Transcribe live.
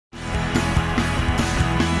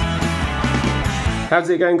How's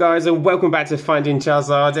it going, guys, and welcome back to Finding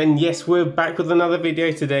Charizard. And yes, we're back with another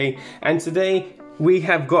video today, and today we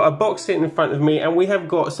have got a box sitting in front of me, and we have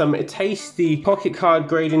got some tasty pocket card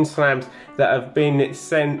grading slabs that have been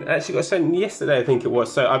sent, actually got sent yesterday I think it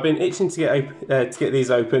was. So I've been itching to get these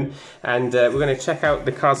open, and we're going to check out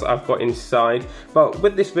the cards that I've got inside. But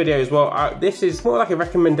with this video as well, this is more like a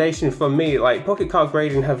recommendation from me. Like, pocket card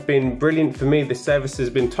grading have been brilliant for me. The service has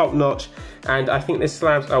been top notch, and I think the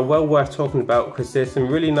slabs are well worth talking about because there's some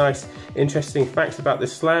really nice interesting facts about the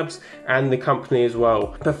slabs and the company as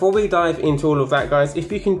well. Before we dive into all of that, guys,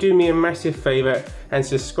 if you can do me a massive favour and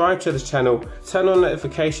subscribe to the channel, turn on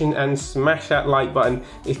notification and smash that like button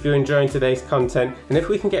if you're enjoying today's content. And if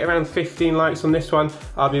we can get around 15 likes on this one,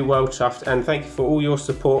 I'll be well chuffed. And thank you for all your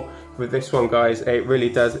support with this one, guys. It really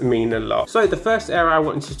does mean a lot. So the first area I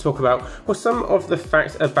wanted to talk about was some of the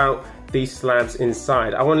facts about these slabs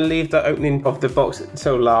inside. I want to leave the opening of the box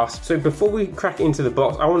till last. So before we crack into the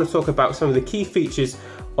box, I want to talk about some of the key features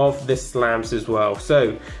of the slabs as well.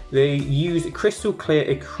 So they use crystal clear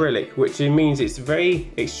acrylic, which means it's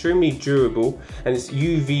extremely durable, and it's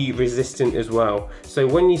UV resistant as well. So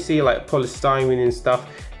when you see like polystyrene and stuff,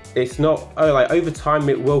 it's not, like, over time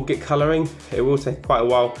it will get colouring. It will take quite a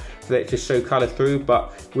while for it to show colour through,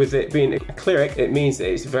 but with it being acrylic, it means that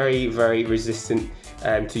it's very resistant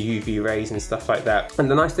to UV rays and stuff like that. And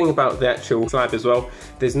the nice thing about the actual slab as well,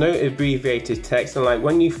 there's no abbreviated text, and like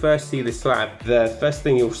when you first see the slab, the first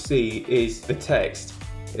thing you'll see is the text.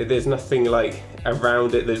 There's nothing like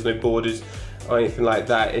around it, there's no borders or anything like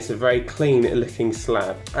that. It's a very clean looking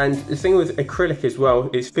slab. And the thing with acrylic as well,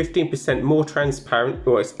 it's 15% more transparent,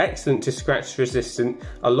 or it's excellent to scratch resistant,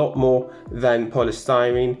 a lot more than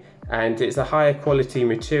polystyrene, and it's a higher quality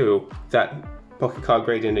material that pocket card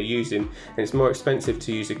grading are using, and it's more expensive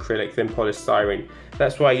to use acrylic than polystyrene.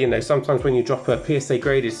 That's why, you know, sometimes when you drop a PSA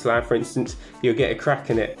graded slab, for instance, you'll get a crack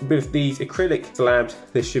in it. With these acrylic slabs,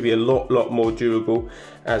 this should be a lot more durable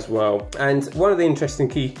as well. And one of the interesting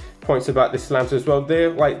key points about the slabs as well, they're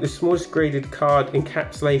like the smallest graded card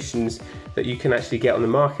encapsulations that you can actually get on the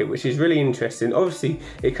market, which is really interesting. Obviously,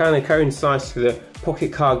 it kind of coincides with the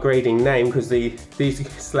pocket card grading name, because these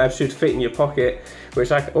slabs should fit in your pocket,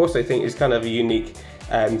 which I also think is kind of a unique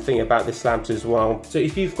thing about the slabs as well. So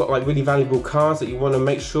if you've got like really valuable cards that you want to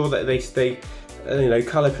make sure that they stay, you know,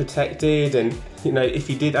 color protected, and you know, if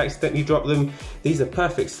you did accidentally drop them, these are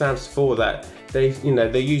perfect slabs for that.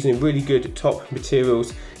 They're using really good top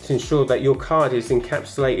materials to ensure that your card is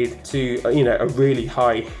encapsulated to, you know, a really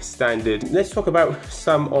high standard. Let's talk about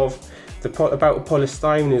some of about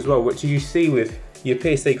polystyrene as well, which you see with your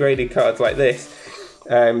PSA graded cards like this.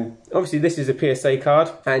 Obviously this is a PSA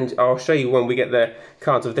card, and I'll show you when we get the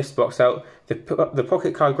cards of this box out. The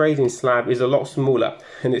pocket card grading slab is a lot smaller,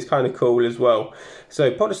 and it's kind of cool as well.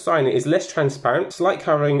 So polystyrene is less transparent, slight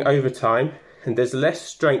colouring over time, and there's less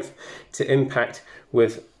strength to impact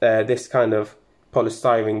with this kind of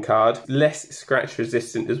polystyrene card, less scratch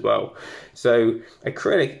resistant as well. So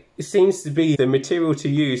acrylic seems to be the material to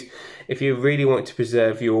use if you really want to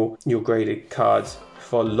preserve your graded cards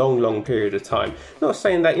for a long period of time. Not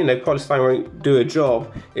saying that, you know, polystyrene won't do a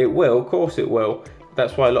job. It will, of course it will.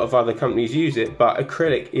 That's why a lot of other companies use it, but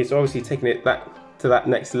acrylic is obviously taking it to that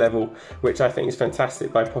next level, which I think is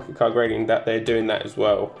fantastic by pocket card grading that they're doing that as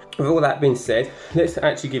well. With all that being said, let's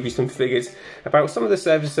actually give you some figures about some of the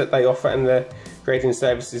services that they offer and the grading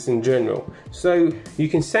services in general. So you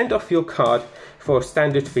can send off your card for a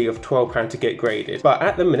standard fee of £12 to get graded, but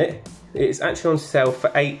at the minute it's actually on sale for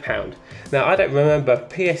 £8. Now, I don't remember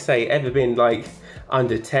PSA ever been like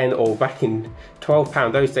under 10 or back in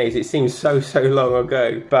 £12 those days. It seems so long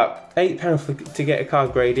ago, but £8 to get a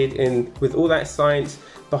card graded, and with all that science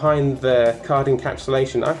behind the card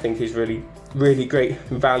encapsulation, I think is really great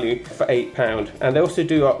value for £8. And they also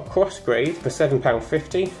do a cross grade for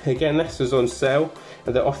 £7.50. Again, this was on sale,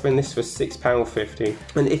 and they're offering this for £6.50.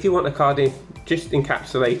 And if you want a card just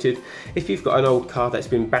encapsulated, if you've got an old card that's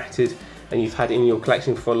been battered and you've had it in your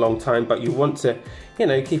collection for a long time, but you want to, you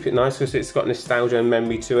know, keep it nice because it's got nostalgia and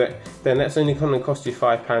memory to it, then that's only going to cost you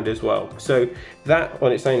 £5 as well. So that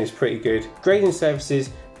on its own is pretty good. Grading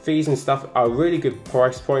services, fees and stuff are a really good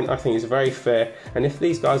price point. I think it's very fair, and if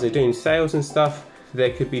these guys are doing sales and stuff,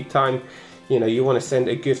 there could be time, you know, you want to send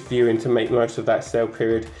a good few in to make most of that sale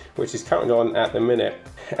period, which is currently on at the minute.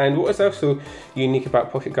 And what is also unique about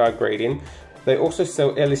pocket card grading, they also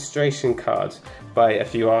sell illustration cards by a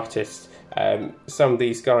few artists. Some of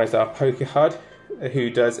these guys are Poker Hud, who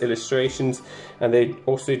does illustrations, and they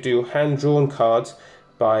also do hand-drawn cards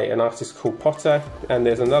by an artist called Potter, and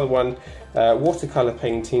there's another one, watercolor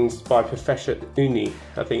paintings by Professor Uni,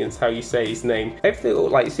 I think that's how you say his name. Everything,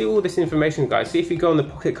 like, see all this information, guys. See, if you go on the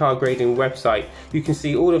Pocket Card Grading website, you can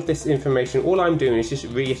see all of this information. All I'm doing is just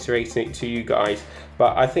reiterating it to you guys,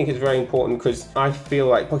 but I think it's very important because I feel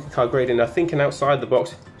like Pocket Card Grading are thinking outside the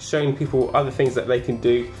box, showing people other things that they can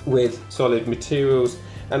do with solid materials,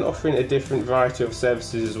 and offering a different variety of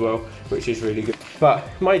services as well, which is really good. But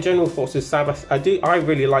my general thoughts is Slabs, I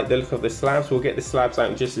really like the look of the slabs. We'll get the slabs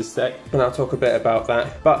out in just a sec, and I'll talk a bit about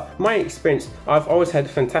that. But my experience, I've always had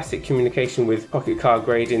fantastic communication with Pocket Card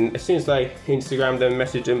Grading. As soon as I Instagram them,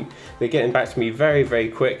 message them, they're getting back to me very, very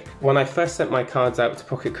quick. When I first sent my cards out to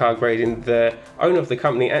Pocket Card Grading, the owner of the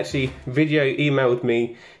company actually emailed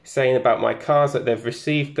me saying about my cards, that they've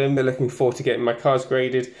received them, they're looking forward to getting my cards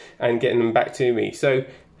graded and getting them back to me. So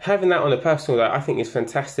having that on a personal note, I think is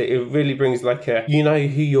fantastic. It really brings like a, you know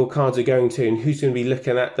who your cards are going to and who's going to be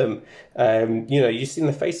looking at them. You know, you see in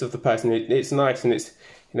the face of the person. It's nice, and it's,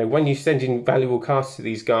 you know, when you send in valuable cards to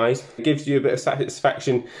these guys, it gives you a bit of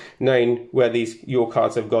satisfaction knowing where your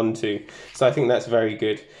cards have gone to. So I think that's very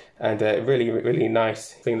good, and a really, really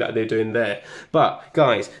nice thing that they're doing there. But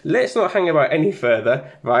guys, let's not hang about any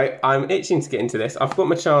further, right? I'm itching to get into this. I've got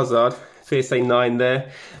my Charizard PSA 9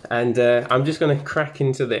 there, and I'm just going to crack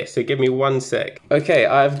into this, so give me 1 sec. Okay,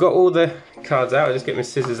 I've got all the cards out. I'll just get my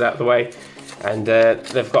scissors out of the way, and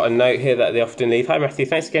they've got a note here that they often leave. Hi Matthew,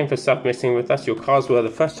 thanks again for submitting with us. Your cards were the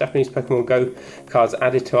first Japanese Pokemon Go cards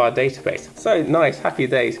added to our database. So nice, happy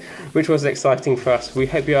days, which was exciting for us. We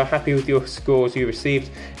hope you are happy with your scores you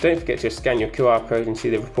received. Don't forget to scan your QR code and see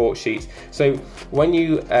the report sheets. So when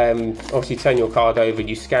you obviously turn your card over,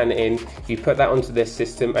 you scan it in, you put that onto this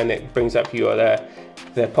system, and it brings up your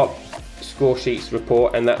the pop score sheets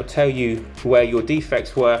report, and that will tell you where your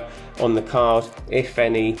defects were on the card, if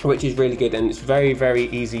any, which is really good, and it's very, very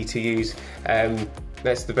easy to use.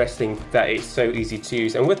 That's the best thing, that it's so easy to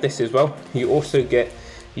use. And with this as well, you also get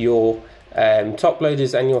your top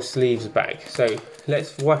loaders and your sleeves back. So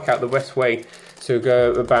let's work out the best way to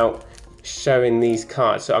go about showing these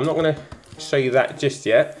cards. So I'm not going to show you that just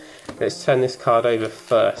yet. Let's turn this card over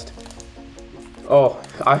first. Oh,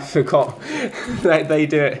 I forgot that they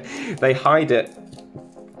do it. They hide it,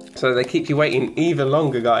 so they keep you waiting even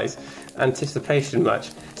longer, guys. Anticipation much.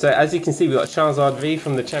 So as you can see, we've got Charizard V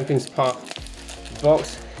from the Champions Park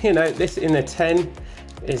box. You know, this in a 10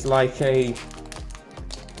 is like a,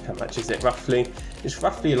 how much is it roughly? It's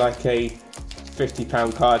roughly like a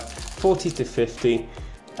 £50 card, 40 to 50.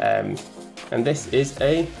 And this is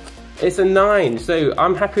it's a 9, so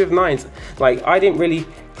I'm happy with 9s. Like, I didn't really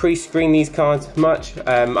pre-screen these cards much.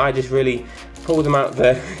 I just really pulled them out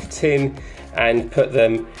the tin and put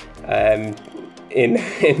them in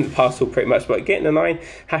the parcel pretty much. But getting a 9,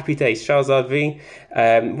 happy days. Charizard V,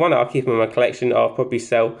 one I'll keep in my collection. I'll probably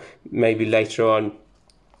sell maybe later on,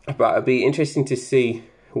 but it'll be interesting to see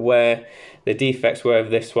where the defects were of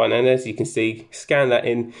this one. And as you can see, scan that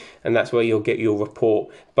in, and that's where you'll get your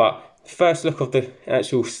report. But first look of the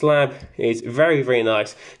actual slab is very, very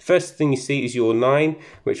nice. First thing you see is your 9,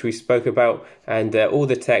 which we spoke about, and all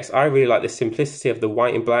the text. I really like the simplicity of the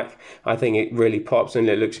white and black. I think it really pops and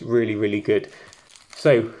it looks really, really good.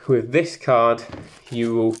 So with this card,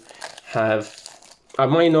 you will have, I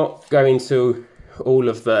might not go into all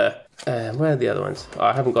of the, where are the other ones? Oh,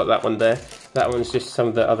 I haven't got that one there. That one's just some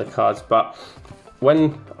of the other cards, but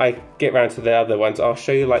when I get round to the other ones, I'll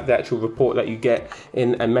show you like the actual report that you get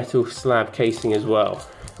in a metal slab casing as well.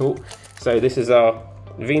 Oh, so this is our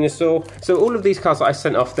Venusaur. So all of these cards that I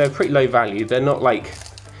sent off, they're pretty low value. They're not like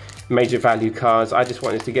major value cards. I just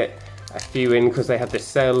wanted to get a few in because they had this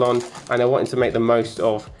sale on, and I wanted to make the most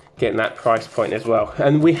of getting that price point as well.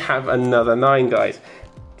 And we have another 9, guys.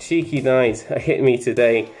 Cheeky 9s are hitting me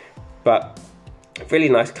today, but really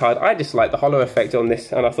nice card. I just like the hollow effect on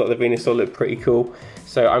this, and I thought the Venusaur looked pretty cool,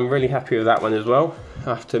 so I'm really happy with that one as well. I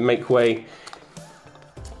have to make way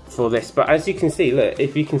for this, but as you can see, look,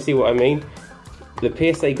 if you can see what I mean, the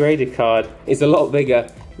PSA graded card is a lot bigger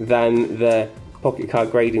than the Pocket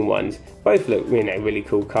Card Grading ones. Both look, you know, really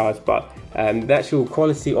cool cards, but the actual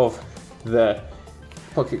quality of the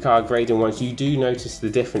Pocket Card Grading ones, you do notice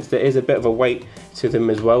the difference. There is a bit of a weight to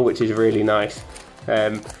them as well, which is really nice.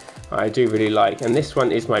 I do really like. And this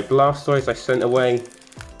one is my Blastoise I sent away.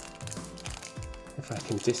 If I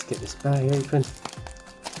can just get this bag open.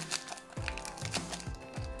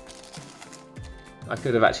 I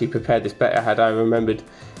could have actually prepared this better had I remembered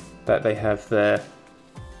that they have the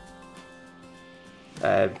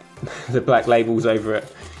black labels over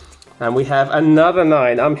it. And we have another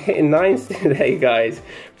 9. I'm hitting 9s today, guys.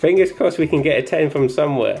 Fingers crossed we can get a 10 from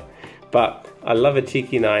somewhere. But I love a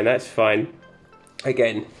cheeky 9, that's fine.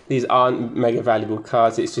 Again, these aren't mega valuable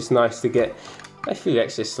cards, it's just nice to get a few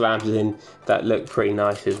extra slabs in that look pretty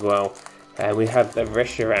nice as well. And we have the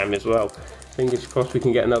Reshiram as well. Fingers crossed we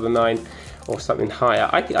can get another 9 or something higher.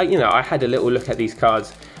 I had a little look at these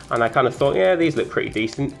cards and I kind of thought, yeah, these look pretty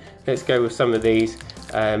decent. Let's go with some of these.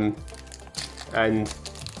 And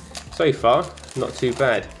so far, not too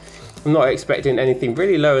bad. I'm not expecting anything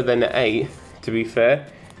really lower than an 8, to be fair.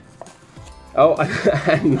 Oh,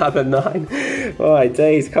 another 9. All right,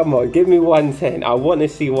 days, come on, give me 110. I want to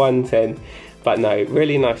see 110. But no,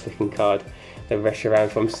 really nice looking card. The Reshiram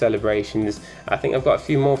from Celebrations. I think I've got a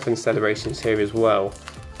few more from Celebrations here as well.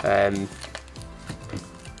 And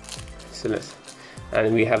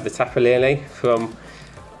we have the Tapu Lele from,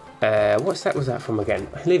 was that from again?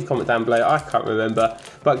 Leave a comment down below, I can't remember.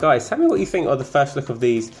 But guys, tell me what you think of the first look of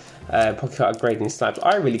these pocket card grading slabs.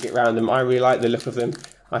 I really get around them, I really like the look of them.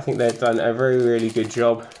 I think they've done a really good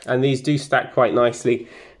job. And these do stack quite nicely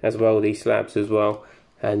as well, these slabs as well.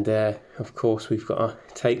 And of course we've got our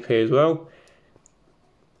tape here as well.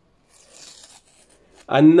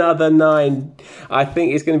 Another 9. I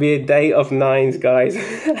think it's going to be a day of 9s, guys.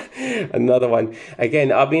 Another one.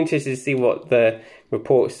 Again, I'll be interested to see what the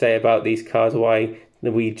reports say about these cards, why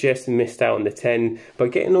we just missed out on the 10.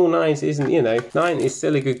 But getting all 9s isn't, 9 is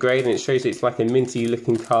still a good grade, and it shows it's like a minty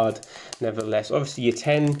looking card nevertheless. Obviously your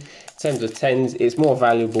 10, 10s of 10s, it's more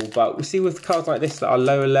valuable, but we see with cards like this that are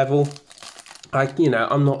lower level,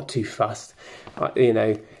 I'm not too fussed.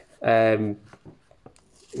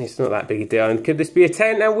 It's not that big a deal. And could this be a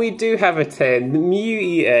 10? And we do have a 10.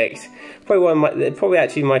 Mew EX. Probably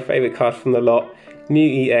actually my favourite card from the lot.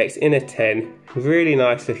 Mew EX in a 10. Really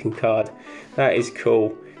nice looking card. That is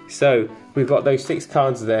cool. So we've got those 6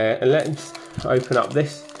 cards there. And let's open up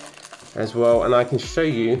this as well. And I can show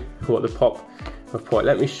you what the pop report.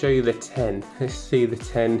 Let me show you the 10. Let's see the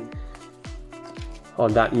 10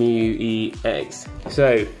 on that Mew EX.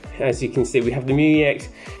 So as you can see, we have the Mew EX.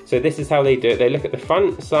 So this is how they do it. They look at the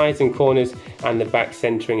front, sides and corners and the back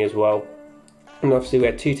centering as well. And obviously we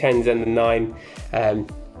had 2 10s and the 9,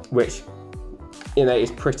 which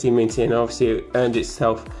is pretty minty, and obviously it earned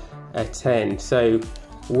itself a 10. So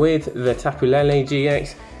with the Tapu Lele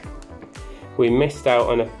GX, we missed out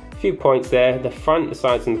on a few points there. The front, the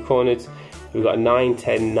sides and the corners, we've got a 9,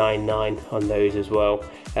 10, 9, 9 on those as well.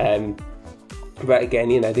 But again,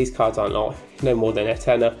 these cards aren't no more than a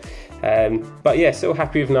tenner. But yeah, still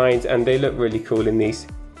happy with 9s, and they look really cool in these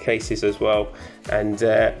cases as well. And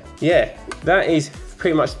yeah, that is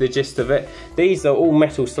pretty much the gist of it. These are all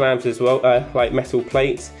metal slabs as well, like metal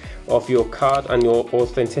plates of your card and your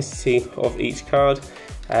authenticity of each card.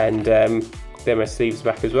 And they're my sleeves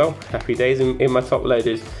back as well. Happy days in my top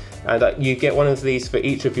loaders. And you get one of these for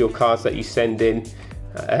each of your cards that you send in.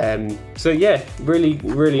 So yeah,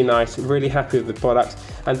 really nice, really happy with the product.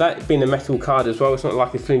 And that being a metal card as well, it's not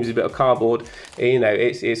like a flimsy bit of cardboard,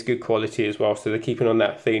 it's good quality as well, so they're keeping on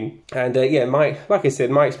that theme. And yeah, like I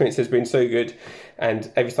said, my experience has been so good,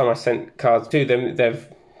 and every time I sent cards to them,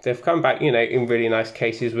 they've come back, in really nice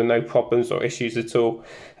cases with no problems or issues at all.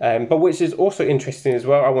 But which is also interesting as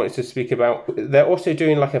well, I wanted to speak about. They're also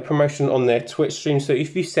doing like a promotion on their Twitch stream. So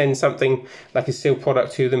if you send something like a sealed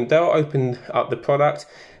product to them, they'll open up the product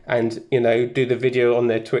and do the video on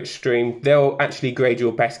their Twitch stream. They'll actually grade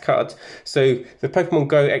your best cards. So the Pokemon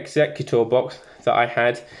Go Executor box that I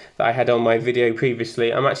had on my video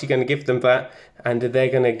previously, I'm actually going to give them that, and they're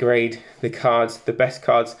going to grade the cards, the best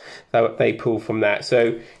cards that they pull from that.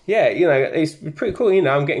 So yeah, it's pretty cool.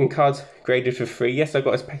 I'm getting cards graded for free. Yes, I've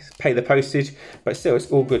got to pay the postage, but still,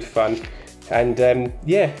 it's all good fun. And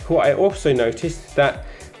yeah, what I also noticed that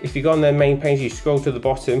if you go on their main page, you scroll to the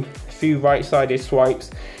bottom, a few right-sided swipes,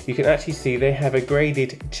 you can actually see they have a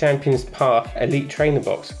graded Champions Path Elite Trainer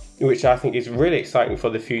box, which I think is really exciting for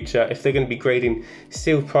the future. If they're going to be grading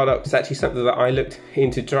sealed products, it's actually something that I looked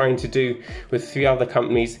into trying to do with 3 other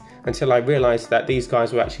companies until I realised that these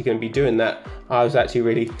guys were actually going to be doing that. I was actually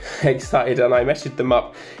really excited, and I messaged them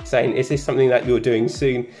up saying, is this something that you're doing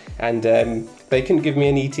soon? And they couldn't give me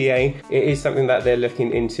an ETA. It is something that they're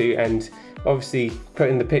looking into, and obviously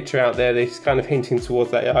putting the picture out there, they're kind of hinting towards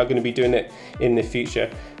that they are going to be doing it in the future.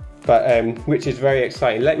 But which is very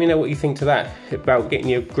exciting. Let me know what you think to that, about getting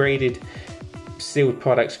your graded sealed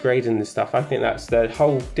products graded and stuff. I think that's the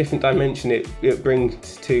whole different dimension it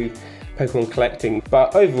brings to Pokemon collecting.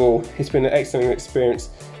 But overall, it's been an excellent experience.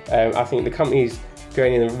 I think the company's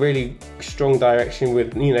going in a really strong direction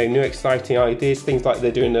with new exciting ideas, things like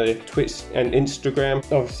they're doing the Twitch and Instagram,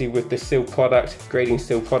 obviously with the sealed product, grading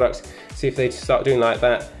sealed products. See if they start doing like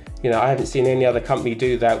that, You know, I haven't seen any other company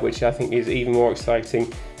do that, which I think is even more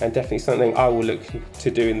exciting and definitely something I will look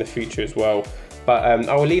to do in the future as well. But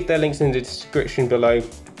I will leave their links in the description below.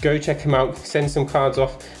 Go check them out, send some cards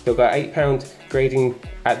off. They've got £8 grading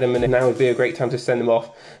at them, and now would be a great time to send them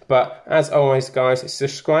off. But as always guys,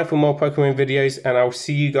 subscribe for more Pokemon videos, and I'll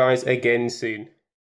see you guys again soon.